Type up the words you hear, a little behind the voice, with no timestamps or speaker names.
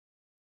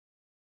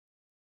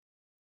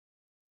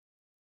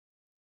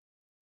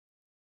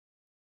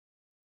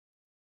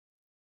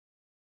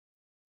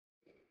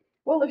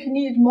Well, if you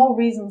needed more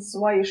reasons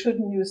why you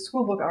shouldn't use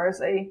schoolbook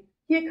RSA,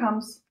 here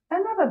comes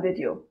another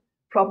video,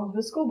 Problems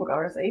with Schoolbook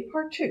RSA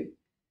Part 2.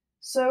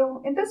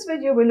 So in this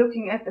video, we're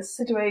looking at the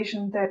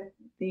situation that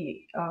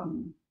the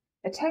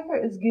attacker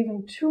is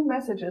given two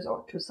messages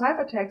or two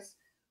ciphertexts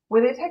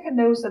where the attacker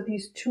knows that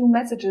these two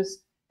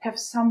messages have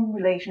some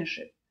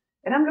relationship.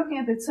 And I'm looking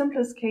at the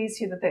simplest case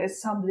here that there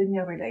is some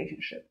linear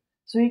relationship.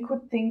 So you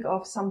could think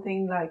of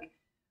something like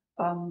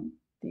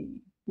the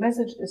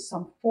message is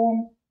some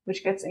form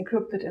which gets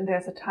encrypted and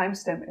there's a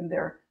timestamp in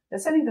there. They're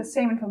sending the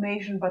same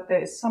information, but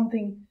there is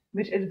something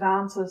which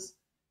advances.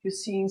 You're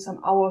seeing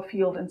some hour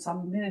field and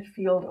some minute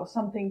field or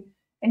something,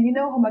 and you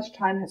know how much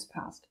time has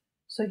passed.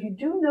 So you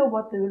do know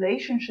what the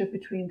relationship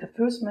between the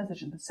first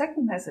message and the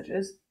second message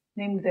is,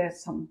 namely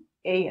there's some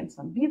A and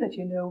some B that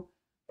you know,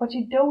 but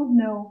you don't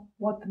know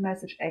what the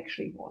message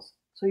actually was.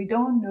 So you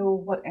don't know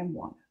what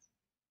M1 is.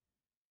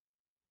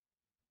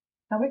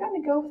 Now we're going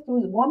to go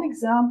through one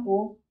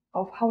example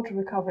of how to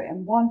recover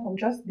M1 from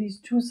just these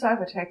two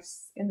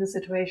ciphertexts in the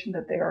situation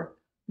that they are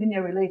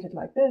linear related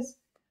like this.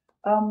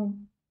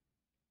 And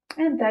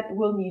that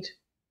we'll need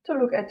to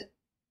look at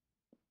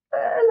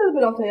a little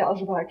bit of the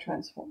algebraic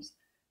transforms.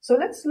 So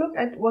let's look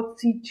at what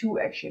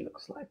C2 actually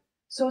looks like.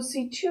 So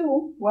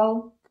C2,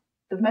 well,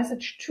 the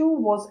message 2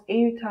 was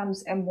A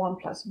times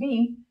M1 plus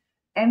B,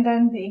 and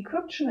then the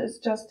encryption is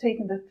just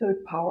taking the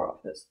third power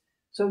of this.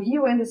 So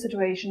here we're in the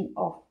situation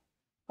of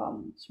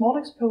small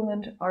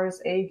exponent,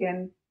 RSA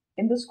again,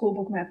 in the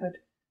schoolbook method.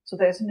 So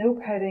there's no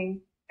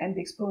padding, and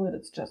the exponent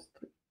is just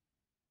 3.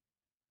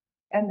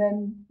 And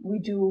then we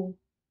do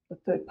the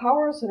third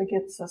power, so that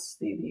gets us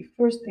the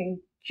first thing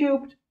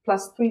cubed,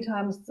 plus 3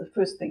 times the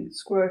first thing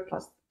squared,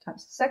 plus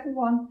times the second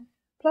one,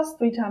 plus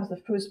 3 times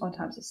the first one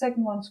times the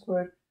second one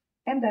squared,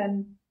 and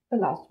then the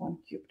last one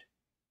cubed.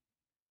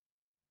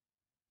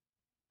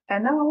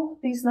 And now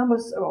these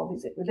numbers, or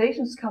these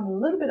relations come a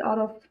little bit out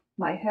of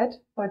my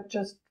head, but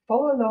just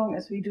follow along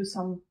as we do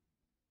some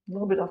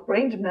little bit of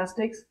brain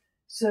gymnastics.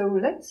 So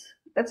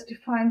let's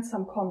define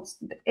some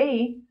constant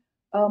A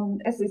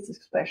as this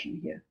expression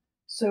here.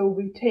 So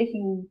we're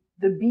taking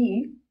the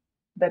B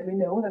that we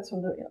know, that's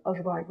from the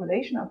algebraic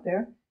relation up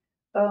there,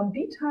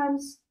 B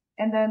times,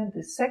 and then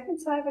the second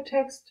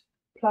ciphertext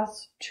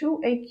plus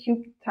 2A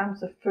cubed times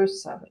the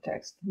first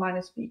ciphertext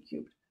minus B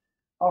cubed.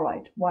 All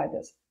right, why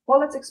this? Well,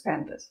 let's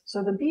expand this.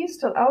 So the B is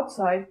still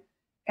outside,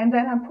 and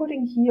then I'm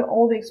putting here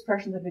all the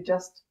expressions that we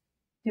just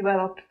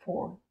developed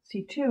for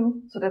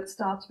C2. So that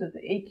starts with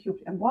the A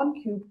cubed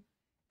M1 cubed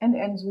and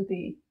ends with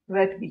the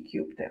red B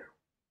cubed there.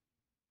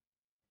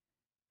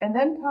 And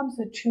then comes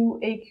the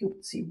 2A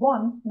cubed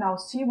C1. Now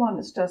C1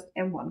 is just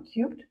M1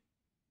 cubed.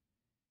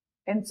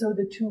 And so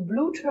the two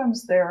blue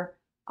terms there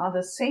are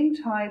the same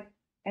type,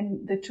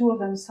 and the two of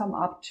them sum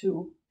up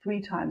to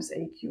 3 times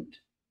A cubed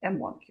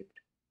M1 cubed.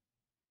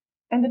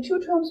 And the two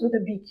terms with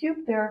the B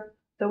cubed there,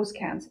 those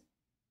cancel.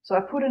 So I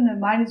put in a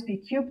minus B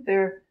cubed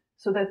there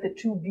so that the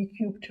two B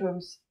cubed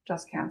terms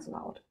just cancel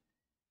out.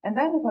 And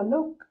then if I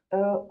look,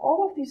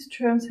 all of these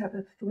terms have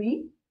a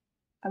 3.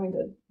 I mean,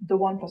 the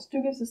 1 plus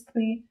 2 gives us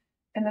 3.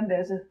 And then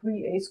there's a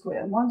 3a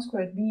squared m1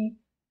 squared b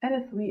and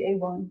a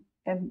 3a1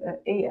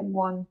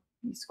 am1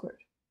 b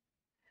squared.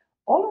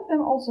 All of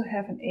them also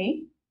have an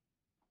a,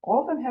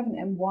 all of them have an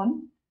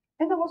m1,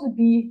 and there was a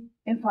b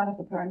in front of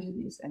the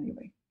parentheses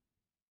anyway.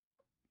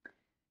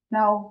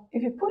 Now,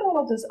 if you put all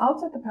of this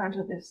outside the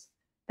parentheses,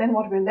 then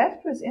what we're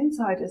left with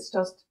inside is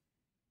just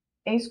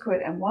a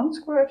squared m1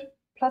 squared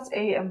plus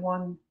a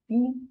m1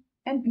 b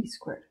and b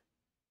squared.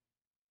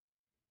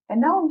 And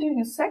now I'm doing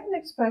a second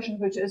expression,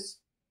 which is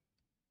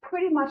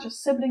pretty much a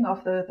sibling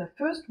of the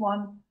first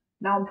one.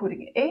 Now I'm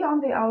putting A on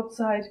the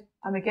outside.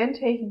 I'm again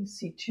taking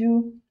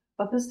C2,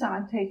 but this time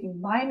I'm taking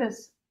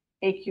minus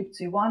A cubed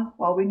C1.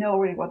 Well, we know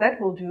already what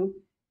that will do.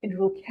 It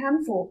will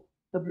cancel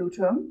the blue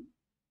term.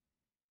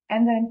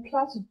 And then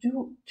plus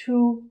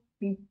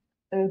 2B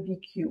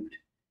cubed.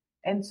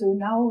 And so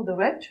now the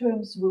red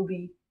terms will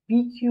be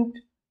B cubed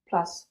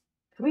plus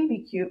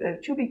 2B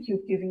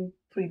cubed giving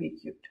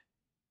 3B cubed.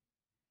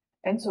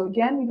 And so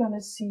again, we're going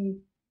to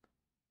see,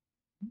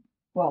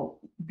 well,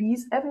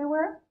 B's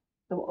everywhere.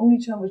 The only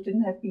term which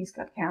didn't have B's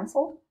got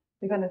cancelled.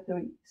 We're going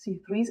to see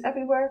 3's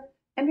everywhere,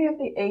 and we have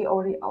the A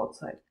already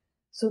outside.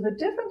 So the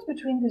difference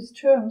between these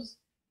terms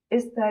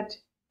is that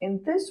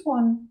in this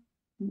one,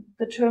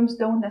 the terms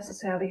don't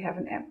necessarily have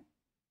an M.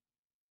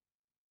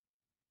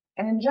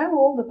 And in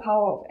general, the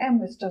power of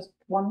M is just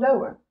 1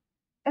 lower.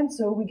 And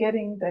so we're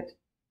getting that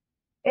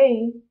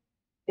A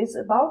is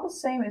about the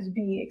same as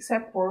B,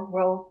 except for,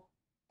 well,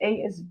 A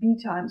is B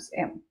times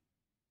M.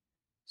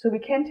 So we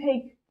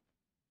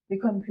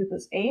compute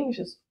this A, which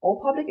is all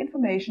public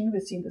information.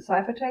 We've seen the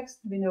ciphertext,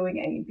 we knowing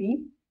A and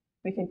B.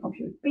 We can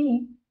compute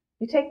B.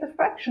 We take the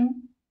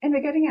fraction, and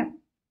we're getting M.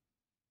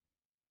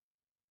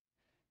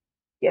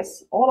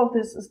 Yes, all of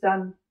this is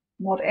done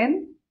mod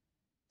n.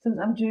 Since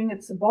I'm doing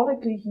it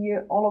symbolically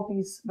here, all of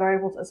these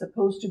variables are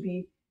supposed to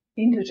be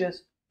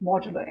integers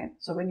modulo n.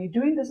 So when you're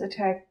doing this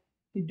attack,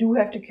 you do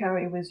have to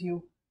carry with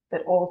you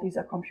that all of these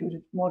are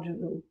computed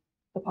modulo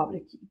the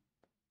public key.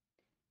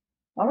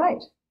 All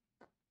right.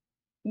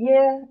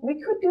 Yeah, we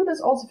could do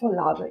this also for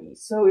larger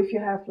e's. So if you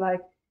have like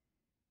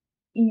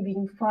e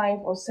being 5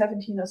 or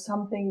 17 or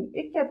something,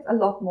 it gets a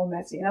lot more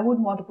messy, and I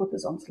wouldn't want to put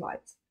this on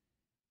slides.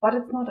 But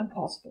it's not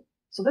impossible.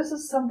 So this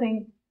is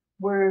something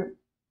where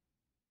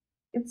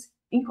it's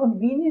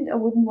inconvenient. I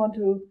wouldn't want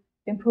to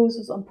impose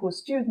this on poor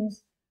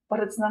students, but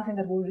it's nothing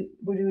that would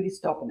really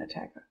stop an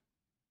attacker.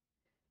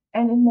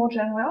 And in more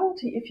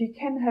generality, if you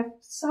can have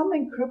some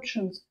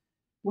encryptions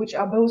which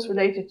are both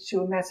related to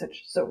a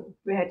message. So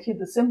we had here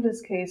the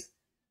simplest case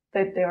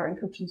that there are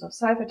encryptions of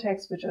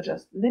ciphertext which are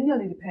just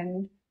linearly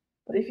dependent.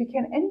 But if you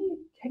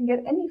can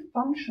get any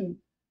function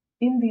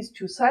in these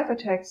two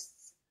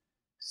ciphertexts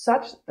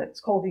such, let's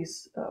call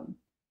these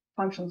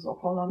functions or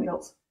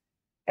polynomials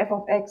f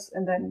of x,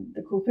 and then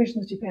the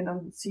coefficients depend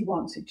on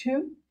c1,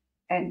 c2,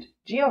 and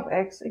g of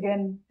x,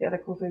 again, the other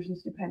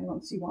coefficients depending on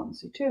c1 and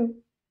c2.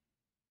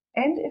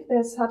 And if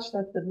they're such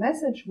that the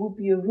message would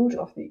be a root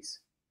of these.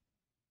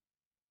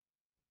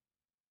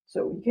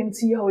 So you can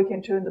see how we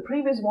can turn the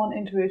previous one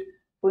into it.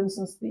 For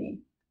instance, the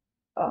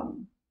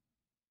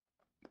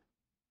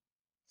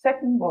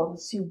second, well, the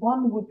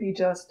C1 would be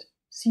just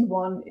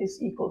C1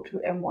 is equal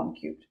to M1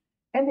 cubed.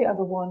 And the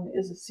other one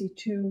is a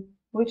C2,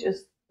 which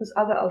is this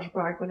other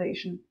algebraic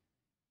relation.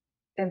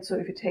 And so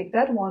if you take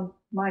that one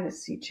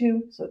minus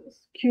C2, so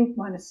this cube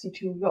minus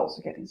C2, you're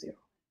also getting 0.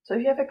 So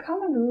if you have a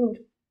common root,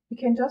 you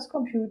can just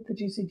compute the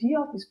GCD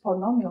of these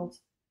polynomials.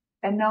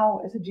 And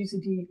now as a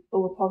GCD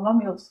over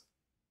polynomials,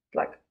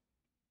 like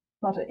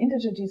not an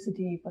integer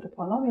GCD, but a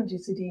polynomial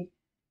GCD,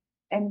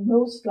 and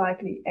most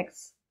likely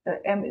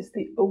m is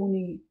the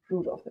only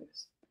root of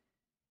this.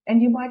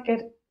 And you might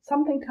get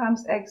something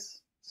times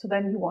x, so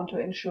then you want to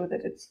ensure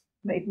that it's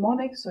made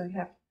monic, so you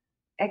have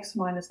x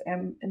minus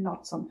m and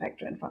not some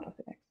factor in front of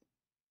the x.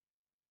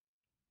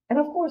 And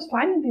of course,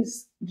 finding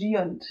these g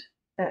and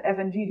f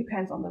and g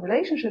depends on the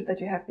relationship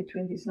that you have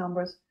between these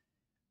numbers,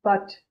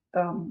 but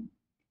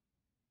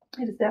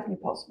it is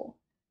definitely possible.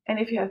 And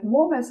if you have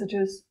more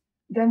messages,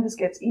 then this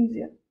gets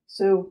easier.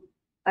 So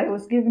I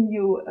was giving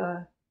you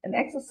an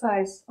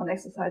exercise on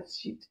exercise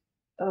sheet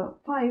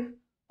 5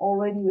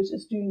 already, which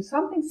is doing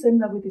something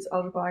similar with these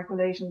algebraic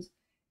relations,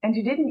 and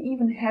you didn't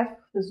even have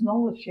this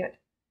knowledge yet.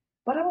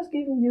 But I was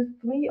giving you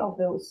 3 of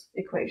those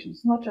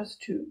equations, not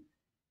just 2.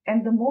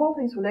 And the more of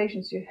these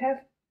relations you have,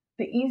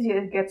 the easier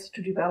it gets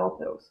to develop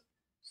those.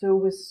 So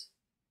with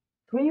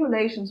 3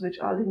 relations which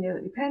are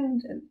linearly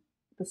dependent, and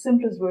the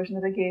simplest version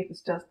that I gave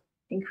is just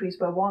increase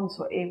by 1,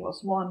 so a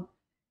was 1,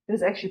 it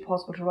is actually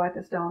possible to write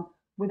this down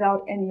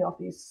without any of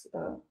these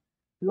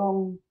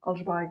long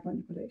algebraic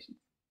manipulations.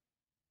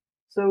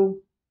 So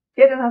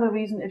yet another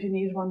reason, if you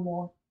need one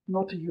more,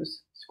 not to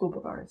use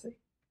schoolbook RSA.